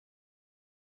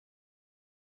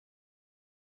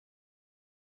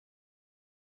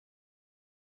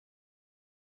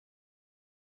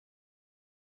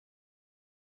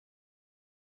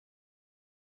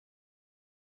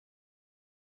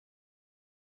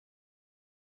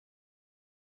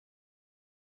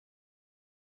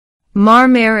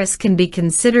Marmaris can be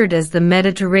considered as the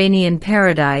Mediterranean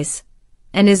paradise,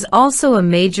 and is also a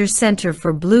major center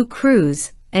for blue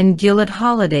cruise and Gilat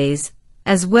holidays,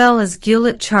 as well as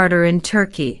Gilat charter in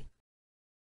Turkey.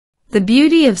 The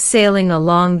beauty of sailing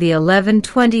along the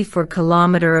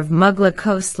 1124-kilometer of Mugla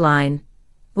coastline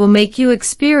will make you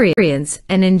experience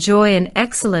and enjoy an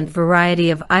excellent variety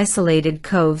of isolated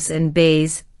coves and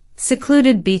bays,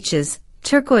 secluded beaches,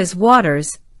 turquoise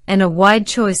waters, and a wide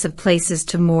choice of places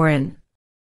to moor in.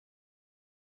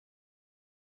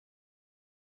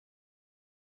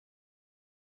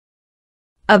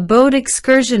 A boat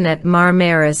excursion at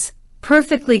Marmaris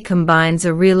perfectly combines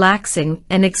a relaxing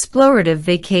and explorative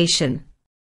vacation.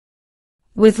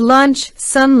 With lunch,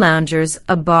 sun loungers,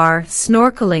 a bar,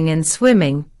 snorkeling and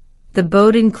swimming, the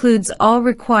boat includes all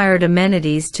required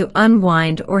amenities to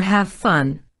unwind or have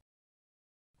fun.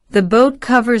 The boat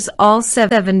covers all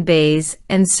 7 bays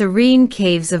and serene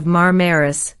caves of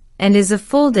Marmaris and is a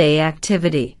full-day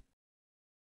activity.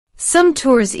 Some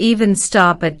tours even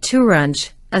stop at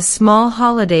Turunç, a small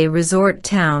holiday resort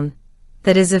town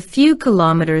that is a few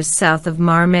kilometers south of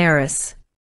Marmaris.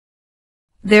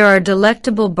 There are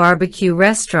delectable barbecue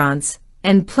restaurants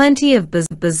and plenty of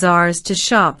bazaars to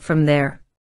shop from there.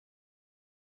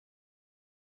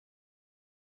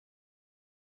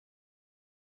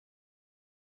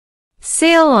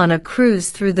 Sail on a cruise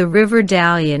through the River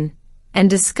Dalyan and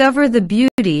discover the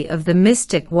beauty of the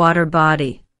mystic water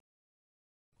body.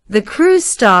 The cruise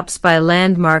stops by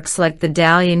landmarks like the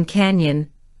Dalyan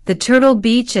Canyon, the Turtle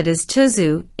Beach at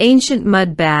Iztuzu, ancient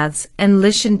mud baths, and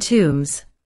Lycian tombs.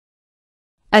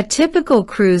 A typical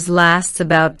cruise lasts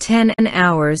about 10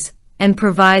 hours and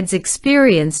provides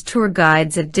experienced tour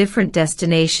guides at different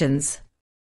destinations.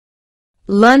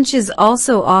 Lunch is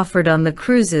also offered on the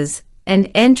cruises,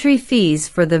 and entry fees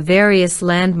for the various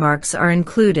landmarks are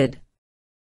included.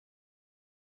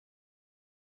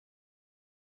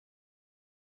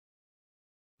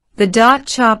 The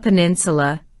Datça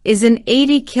Peninsula is an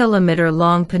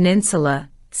 80-kilometer-long peninsula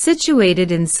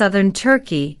situated in southern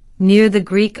Turkey near the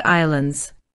Greek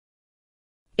islands.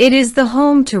 It is the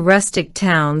home to rustic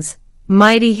towns,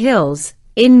 mighty hills,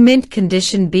 in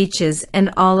mint-condition beaches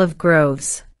and olive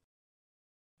groves.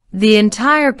 The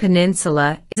entire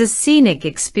peninsula is a scenic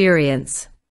experience.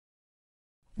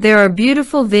 There are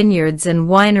beautiful vineyards and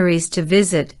wineries to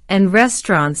visit and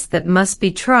restaurants that must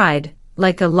be tried,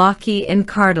 like Alaki and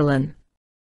Kardelen.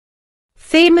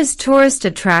 Famous tourist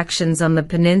attractions on the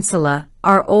peninsula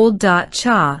are Old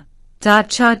Datça,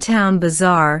 Datça Town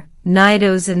Bazaar,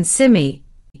 Knidos and Simi,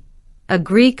 a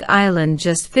Greek island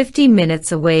just 50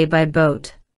 minutes away by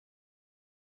boat.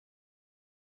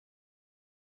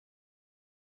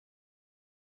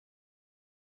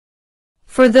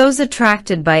 For those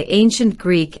attracted by ancient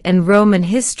Greek and Roman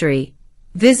history,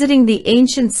 visiting the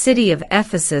ancient city of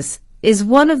Ephesus is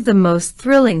one of the most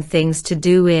thrilling things to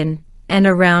do in and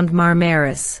around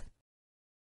Marmaris.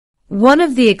 One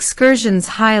of the excursion's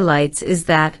highlights is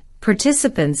that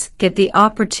participants get the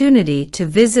opportunity to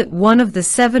visit one of the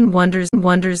 7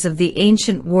 wonders of the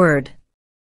ancient world.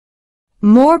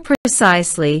 More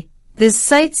precisely, this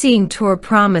sightseeing tour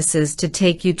promises to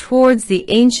take you towards the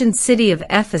ancient city of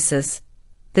Ephesus,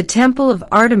 the Temple of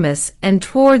Artemis, and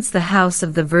towards the house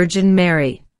of the Virgin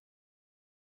Mary.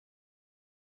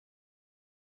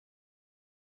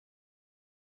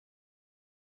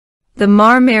 The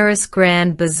Marmaris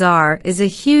Grand Bazaar is a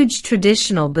huge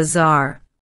traditional bazaar.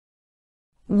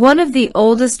 One of the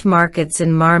oldest markets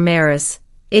in Marmaris,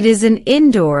 it is an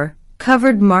indoor,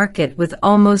 covered market with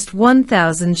almost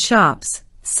 1,000 shops,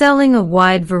 selling a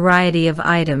wide variety of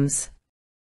items.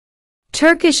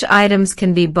 Turkish items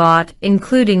can be bought,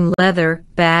 including leather,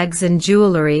 bags and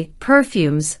jewelry,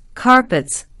 perfumes,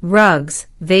 carpets, rugs,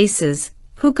 vases,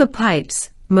 hookah pipes,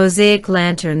 mosaic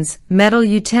lanterns, metal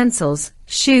utensils,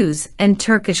 shoes, and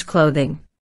Turkish clothing.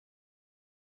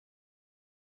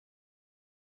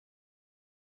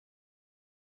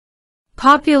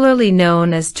 Popularly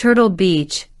known as Turtle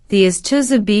Beach, the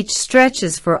Iztuzu beach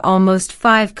stretches for almost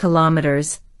 5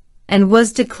 kilometers, and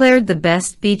was declared the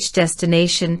best beach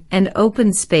destination and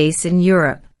open space in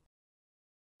Europe.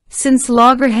 Since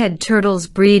loggerhead turtles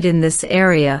breed in this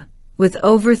area, with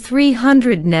over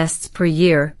 300 nests per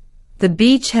year, the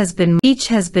beach has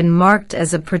been marked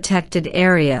as a protected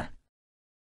area.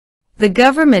 The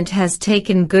government has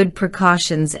taken good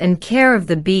precautions and care of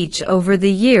the beach over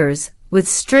the years, with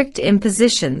strict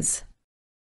impositions.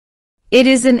 It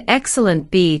is an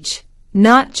excellent beach,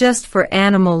 not just for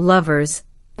animal lovers,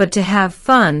 but to have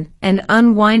fun and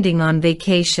unwinding on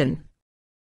vacation.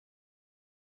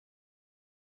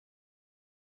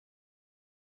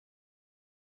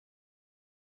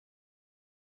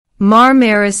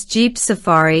 Marmaris Jeep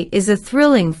Safari is a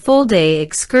thrilling full-day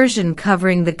excursion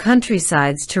covering the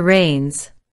countryside's terrains.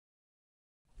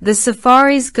 The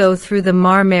safaris go through the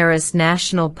Marmaris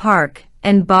National Park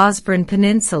and Bosburn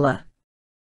Peninsula.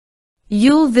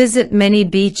 You'll visit many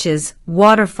beaches,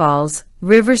 waterfalls,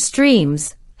 river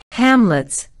streams,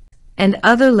 hamlets, and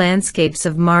other landscapes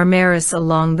of Marmaris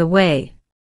along the way.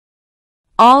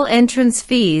 All entrance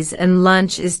fees and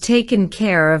lunch is taken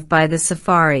care of by the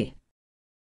safari.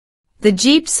 The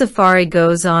Jeep Safari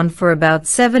goes on for about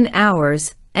 7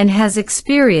 hours and has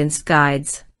experienced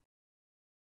guides.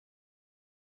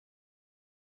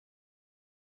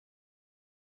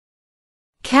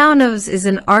 Kaunos is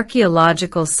an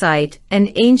archaeological site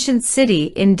and ancient city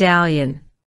in Dalian.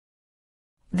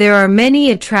 There are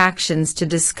many attractions to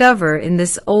discover in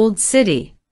this old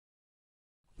city.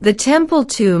 The temple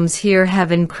tombs here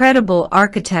have incredible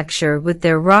architecture with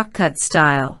their rock-cut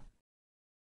style.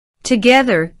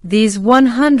 Together, these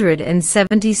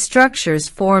 170 structures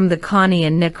form the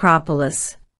Kanian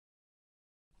necropolis.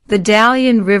 The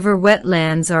Dalian River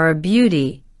wetlands are a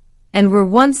beauty, and were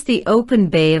once the open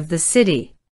bay of the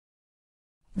city.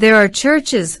 There are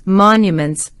churches,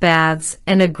 monuments, baths,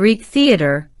 and a Greek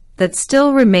theater that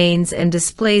still remains and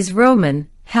displays Roman,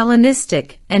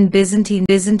 Hellenistic, and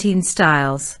Byzantine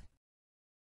styles.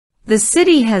 The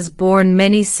city has borne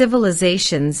many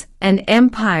civilizations and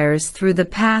empires through the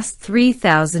past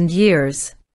 3,000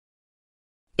 years.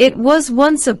 It was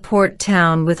once a port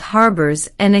town with harbors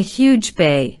and a huge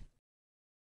bay.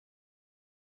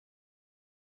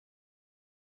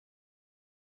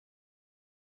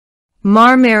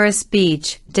 Marmaris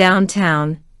Beach,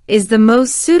 downtown, is the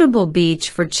most suitable beach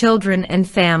for children and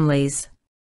families.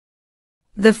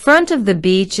 The front of the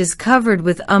beach is covered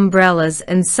with umbrellas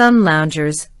and sun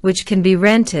loungers, which can be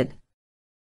rented.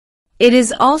 It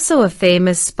is also a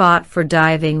famous spot for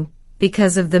diving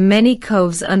because of the many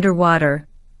coves underwater,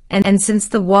 and since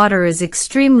the water is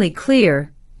extremely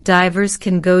clear, divers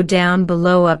can go down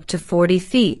below up to 40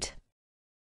 feet.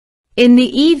 In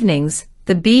the evenings,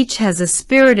 the beach has a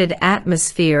spirited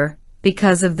atmosphere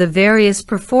because of the various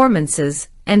performances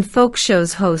and folk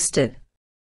shows hosted.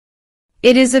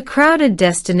 It is a crowded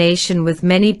destination with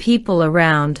many people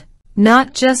around,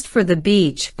 not just for the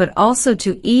beach but also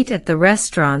to eat at the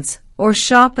restaurants or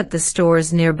shop at the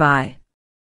stores nearby.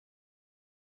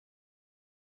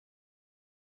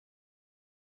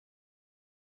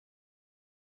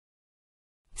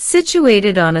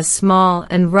 Situated on a small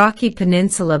and rocky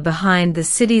peninsula behind the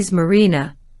city's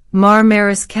marina,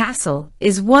 Marmaris Castle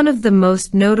is one of the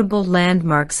most notable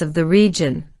landmarks of the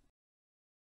region.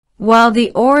 While the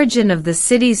origin of the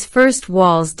city's first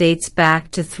walls dates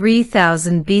back to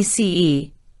 3000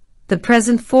 BCE, the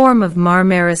present form of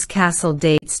Marmaris Castle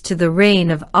dates to the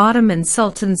reign of Ottoman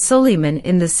Sultan Suleiman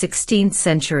in the 16th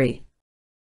century.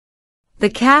 The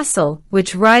castle,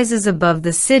 which rises above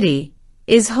the city,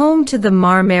 is home to the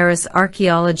Marmaris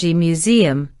Archaeology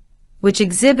Museum, which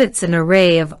exhibits an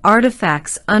array of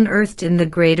artifacts unearthed in the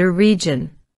greater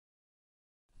region.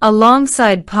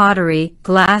 Alongside pottery,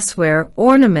 glassware,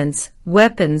 ornaments,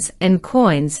 weapons, and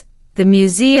coins, the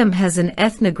museum has an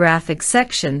ethnographic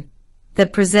section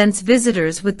that presents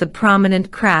visitors with the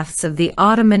prominent crafts of the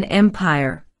Ottoman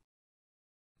Empire.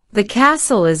 The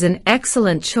castle is an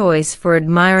excellent choice for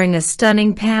admiring a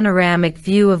stunning panoramic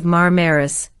view of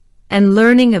Marmaris and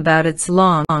learning about its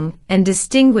long and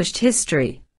distinguished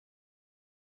history.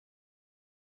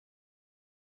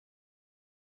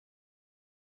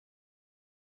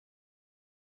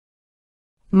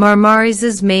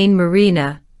 Marmaris's main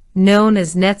marina, known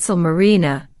as Netzel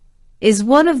Marina, is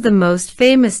one of the most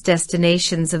famous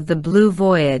destinations of the Blue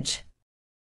Voyage.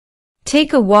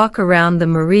 Take a walk around the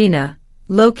marina,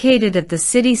 located at the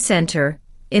city center,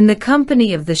 in the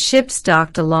company of the ships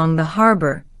docked along the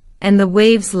harbor and the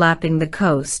waves lapping the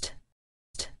coast.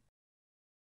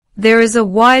 There is a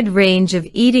wide range of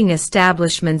eating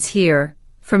establishments here,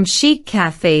 from chic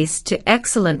cafes to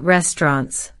excellent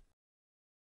restaurants.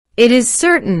 It is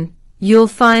certain you'll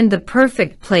find the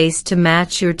perfect place to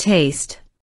match your taste.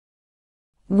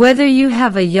 Whether you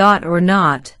have a yacht or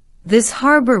not, this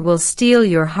harbor will steal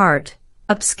your heart,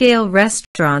 upscale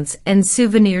restaurants and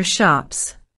souvenir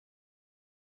shops.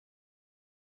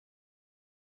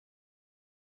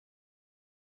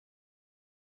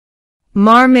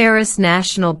 Marmaris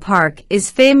National Park is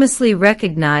famously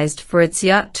recognized for its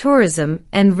yacht tourism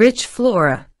and rich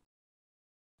flora.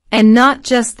 And not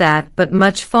just that, but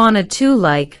much fauna too,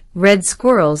 like red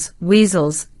squirrels,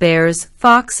 weasels, bears,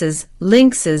 foxes,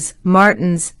 lynxes,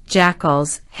 martens,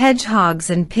 jackals, hedgehogs,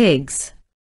 and pigs.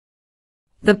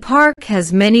 The park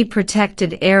has many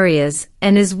protected areas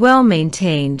and is well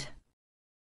maintained.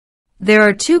 There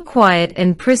are two quiet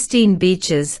and pristine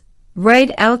beaches right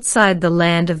outside the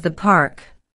land of the park.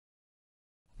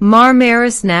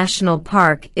 Marmaris National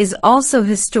Park is also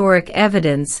historic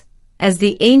evidence, as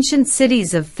the ancient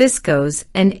cities of Fiscos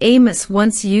and Amos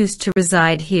once used to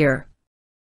reside here.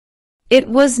 It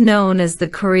was known as the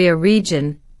Korea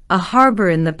region, a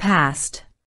harbor in the past.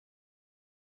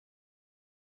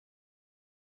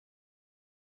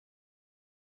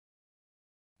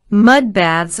 Mud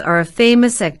baths are a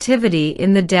famous activity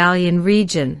in the Dalian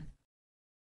region.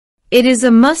 It is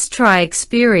a must-try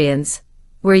experience,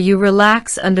 where you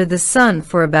relax under the sun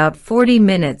for about 40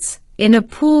 minutes, in a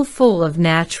pool full of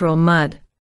natural mud.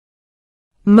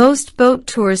 Most boat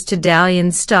tours to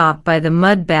Dalian stop by the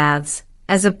mud baths,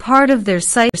 as a part of their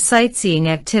sightseeing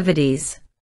activities.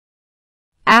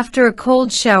 After a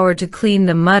cold shower to clean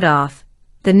the mud off,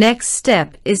 the next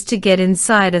step is to get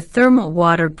inside a thermal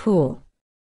water pool.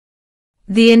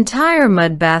 The entire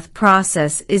mud bath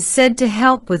process is said to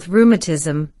help with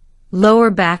rheumatism, lower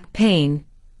back pain,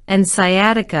 and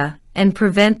sciatica, and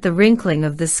prevent the wrinkling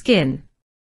of the skin.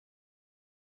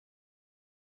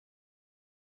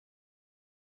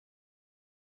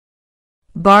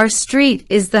 Bar Street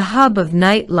is the hub of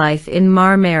nightlife in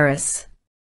Marmaris.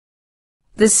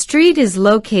 The street is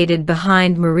located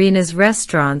behind Marina's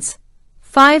restaurants,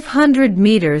 500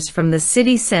 meters from the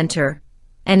city center,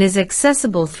 and is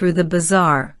accessible through the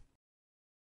bazaar.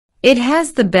 It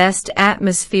has the best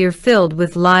atmosphere filled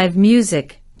with live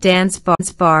music, dance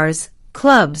bars,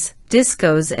 clubs,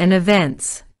 discos and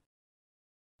events.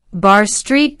 Bar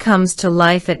Street comes to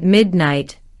life at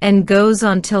midnight and goes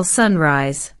on till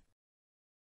sunrise.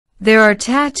 There are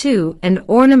tattoo and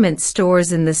ornament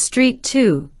stores in the street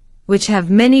too, which have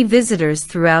many visitors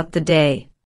throughout the day.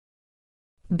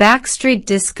 Backstreet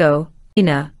Disco,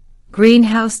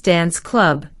 Greenhouse Dance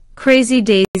Club, Crazy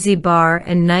Daisy Bar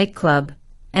and Nightclub,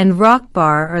 and Rock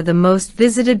Bar are the most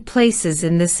visited places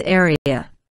in this area.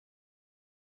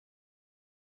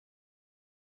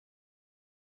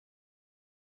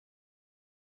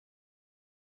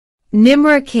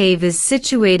 Nimra Cave is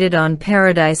situated on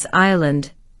Paradise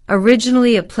Island,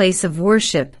 originally a place of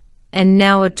worship, and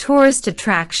now a tourist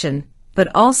attraction,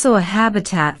 but also a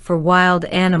habitat for wild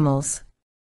animals.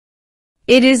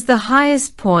 It is the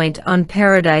highest point on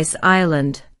Paradise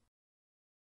Island.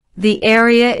 The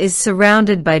area is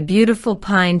surrounded by beautiful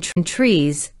pine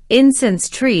trees, incense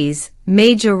trees,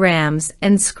 majorams,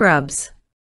 and scrubs.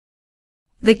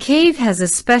 The cave has a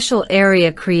special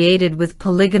area created with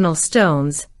polygonal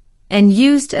stones, and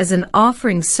used as an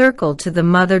offering circle to the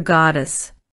Mother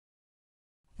Goddess.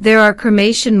 There are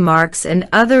cremation marks and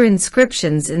other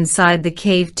inscriptions inside the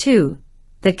cave too,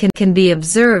 that can be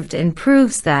observed and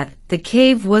proves that the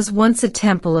cave was once a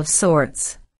temple of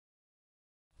sorts.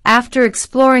 After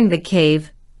exploring the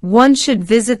cave, one should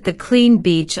visit the clean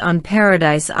beach on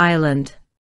Paradise Island.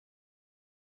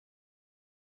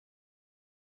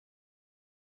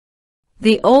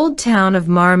 The old town of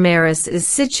Marmaris is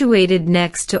situated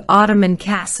next to Ottoman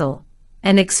Castle,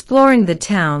 and exploring the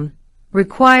town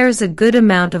requires a good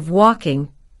amount of walking,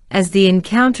 as the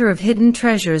encounter of hidden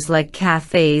treasures like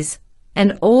cafes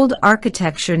and old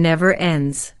architecture never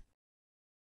ends.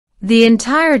 The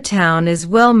entire town is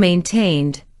well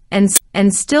maintained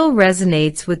and still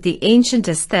resonates with the ancient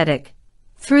aesthetic,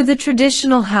 through the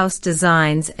traditional house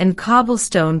designs and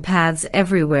cobblestone paths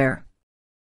everywhere.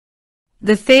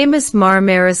 The famous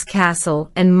Marmaris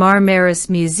Castle and Marmaris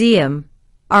Museum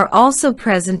are also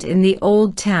present in the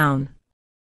old town.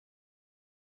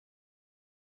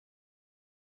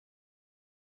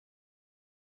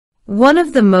 One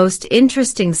of the most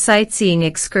interesting sightseeing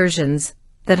excursions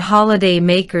that holiday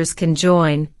makers can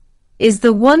join is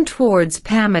the one towards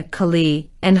Pamukkale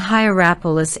and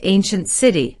Hierapolis ancient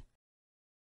city.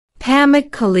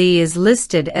 Pamukkale is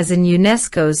listed as an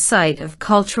UNESCO's Site of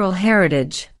Cultural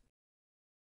Heritage.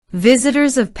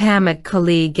 Visitors of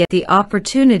Pamukkale get the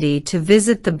opportunity to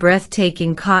visit the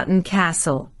breathtaking Cotton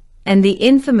Castle and the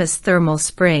infamous thermal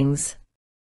springs.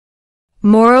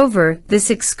 Moreover,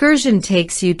 this excursion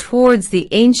takes you towards the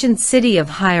ancient city of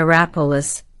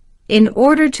Hierapolis, in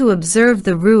order to observe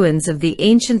the ruins of the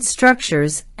ancient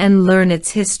structures and learn its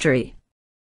history.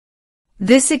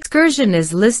 This excursion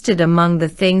is listed among the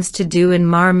things to do in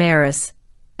Marmaris,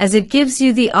 as it gives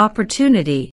you the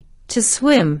opportunity to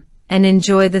swim and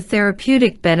enjoy the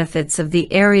therapeutic benefits of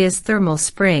the area's thermal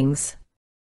springs.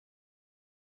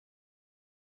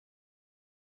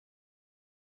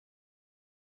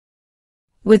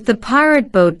 With the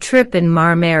pirate boat trip in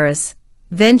Marmaris,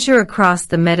 venture across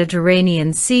the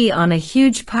Mediterranean Sea on a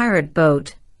huge pirate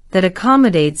boat that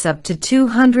accommodates up to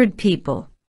 200 people.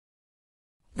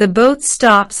 The boat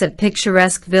stops at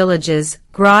picturesque villages,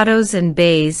 grottos and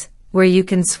bays, where you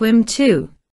can swim too.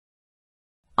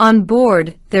 On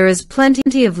board, there is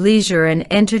plenty of leisure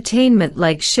and entertainment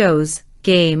like shows,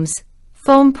 games,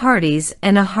 foam parties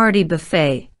and a hearty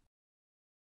buffet.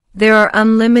 There are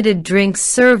unlimited drinks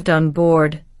served on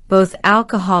board, both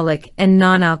alcoholic and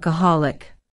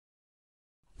non-alcoholic.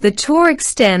 The tour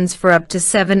extends for up to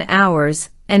 7 hours,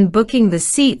 and booking the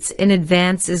seats in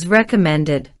advance is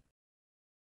recommended.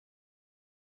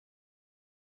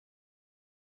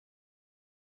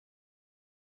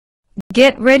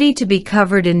 Get ready to be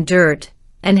covered in dirt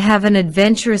and have an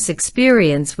adventurous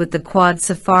experience with the quad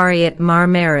safari at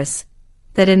Marmaris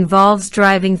that involves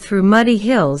driving through muddy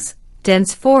hills,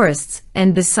 dense forests,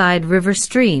 and beside river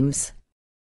streams.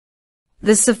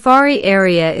 The safari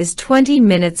area is 20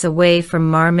 minutes away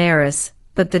from Marmaris,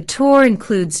 but the tour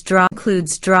includes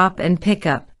drop and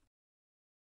pickup.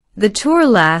 The tour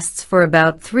lasts for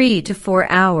about 3 to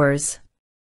 4 hours.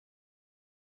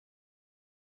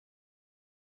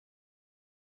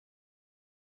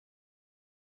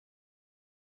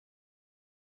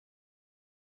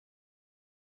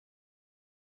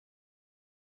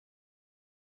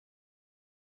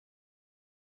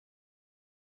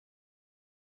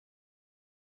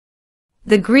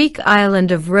 The Greek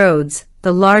island of Rhodes,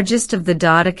 the largest of the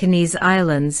Dodecanese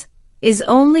islands, is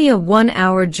only a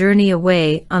 1-hour journey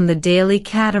away on the daily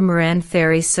catamaran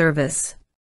ferry service.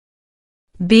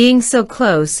 Being so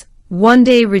close,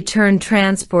 one-day return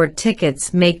transport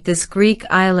tickets make this Greek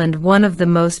island one of the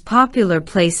most popular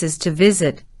places to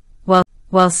visit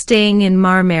while staying in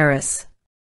Marmaris.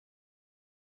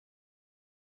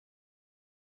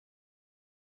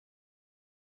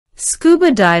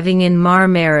 Scuba diving in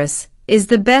Marmaris is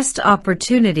the best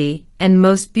opportunity and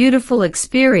most beautiful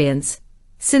experience,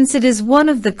 since it is one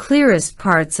of the clearest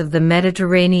parts of the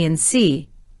Mediterranean Sea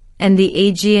and the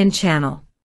Aegean Channel.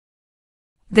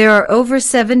 There are over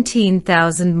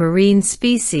 17,000 marine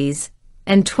species,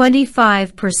 and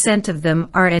 25% of them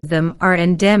are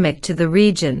endemic to the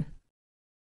region.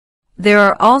 There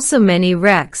are also many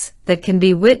wrecks that can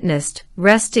be witnessed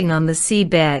resting on the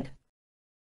seabed.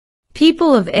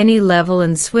 People of any level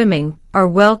in swimming are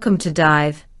welcome to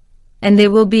dive, and they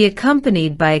will be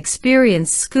accompanied by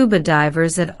experienced scuba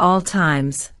divers at all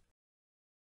times.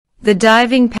 The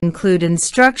diving include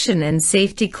instruction and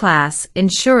safety class,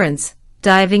 insurance,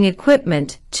 diving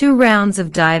equipment, 2 rounds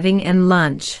of diving and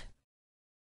lunch.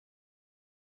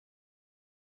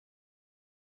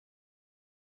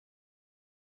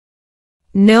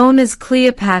 Known as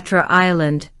Cleopatra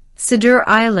Island, Sedur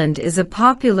Island is a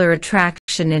popular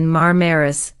attraction in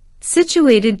Marmaris,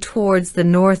 situated towards the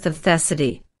north of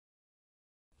Thessaly.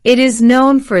 It is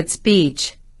known for its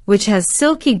beach, which has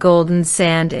silky golden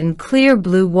sand and clear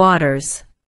blue waters.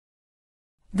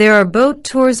 There are boat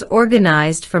tours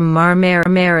organized from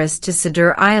Marmaris to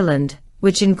Sedur Island,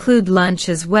 which include lunch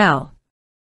as well.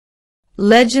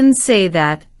 Legends say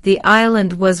that the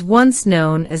island was once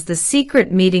known as the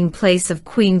secret meeting place of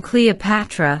Queen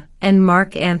Cleopatra and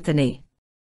Mark Antony.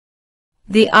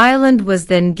 The island was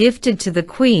then gifted to the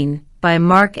Queen by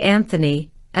Mark Antony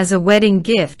as a wedding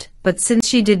gift, but since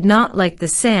she did not like the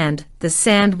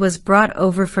sand was brought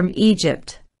over from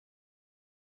Egypt.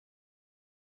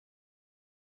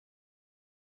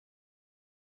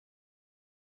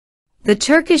 The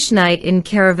Turkish night in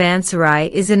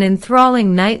Caravanserai is an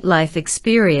enthralling nightlife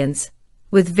experience,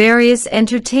 with various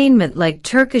entertainment like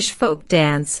Turkish folk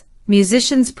dance,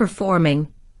 musicians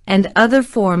performing, and other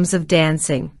forms of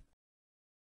dancing.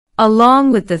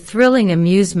 Along with the thrilling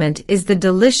amusement is the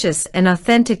delicious and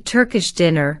authentic Turkish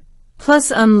dinner,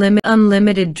 plus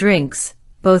unlimited drinks,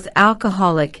 both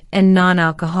alcoholic and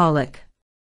non-alcoholic.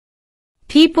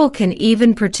 People can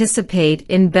even participate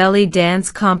in belly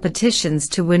dance competitions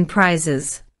to win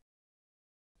prizes.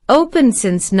 Open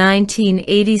since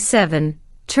 1987,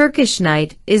 Turkish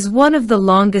Night is one of the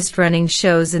longest-running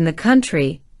shows in the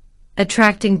country,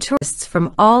 attracting tourists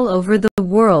from all over the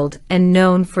world and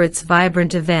known for its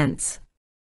vibrant events.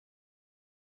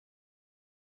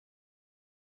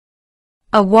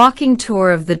 A walking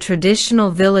tour of the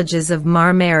traditional villages of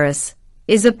Marmaris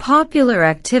is a popular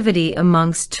activity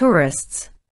amongst tourists.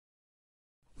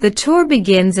 The tour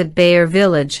begins at Bayer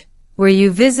village, where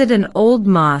you visit an old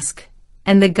mosque,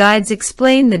 and the guides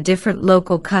explain the different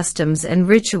local customs and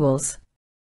rituals.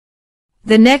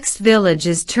 The next village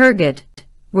is Turgut,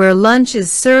 where lunch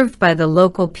is served by the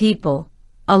local people,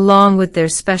 along with their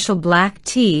special black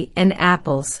tea and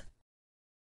apples.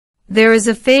 There is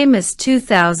a famous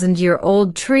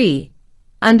 2,000-year-old tree,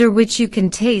 under which you can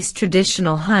taste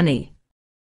traditional honey.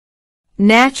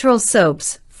 Natural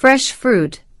soaps, fresh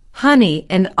fruit, honey,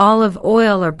 and olive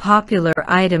oil are popular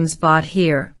items bought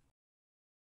here.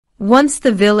 Once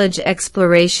the village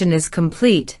exploration is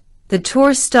complete, the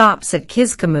tour stops at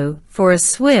Kiskamu for a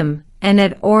swim and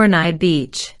at Oronai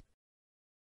Beach.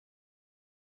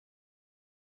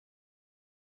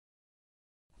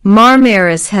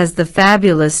 Marmaris has the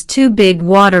fabulous two big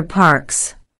water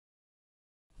parks.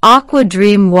 Aqua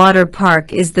Dream Water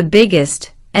Park is the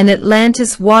biggest, and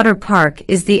Atlantis Water Park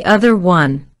is the other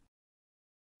one.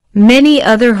 Many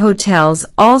other hotels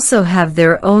also have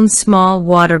their own small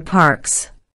water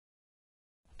parks.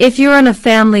 If you're on a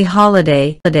family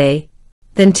holiday,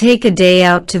 then take a day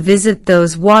out to visit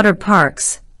those water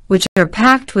parks, which are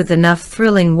packed with enough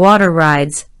thrilling water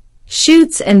rides,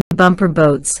 chutes and bumper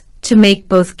boats to make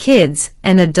both kids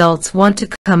and adults want to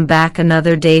come back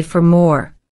another day for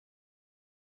more.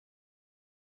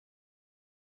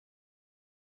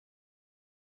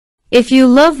 If you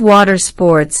love water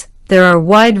sports, there are a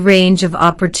wide range of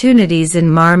opportunities in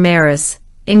Marmaris,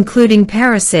 including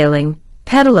parasailing,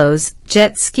 pedalos,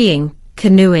 jet skiing,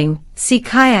 canoeing, sea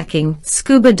kayaking,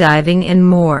 scuba diving, and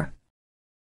more.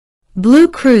 Blue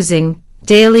cruising,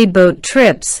 daily boat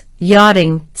trips,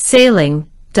 yachting,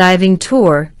 sailing, diving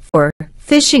tour,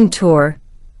 fishing tour,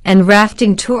 and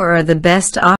rafting tour are the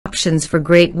best options for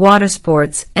great water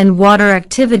sports and water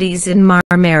activities in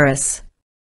Marmaris.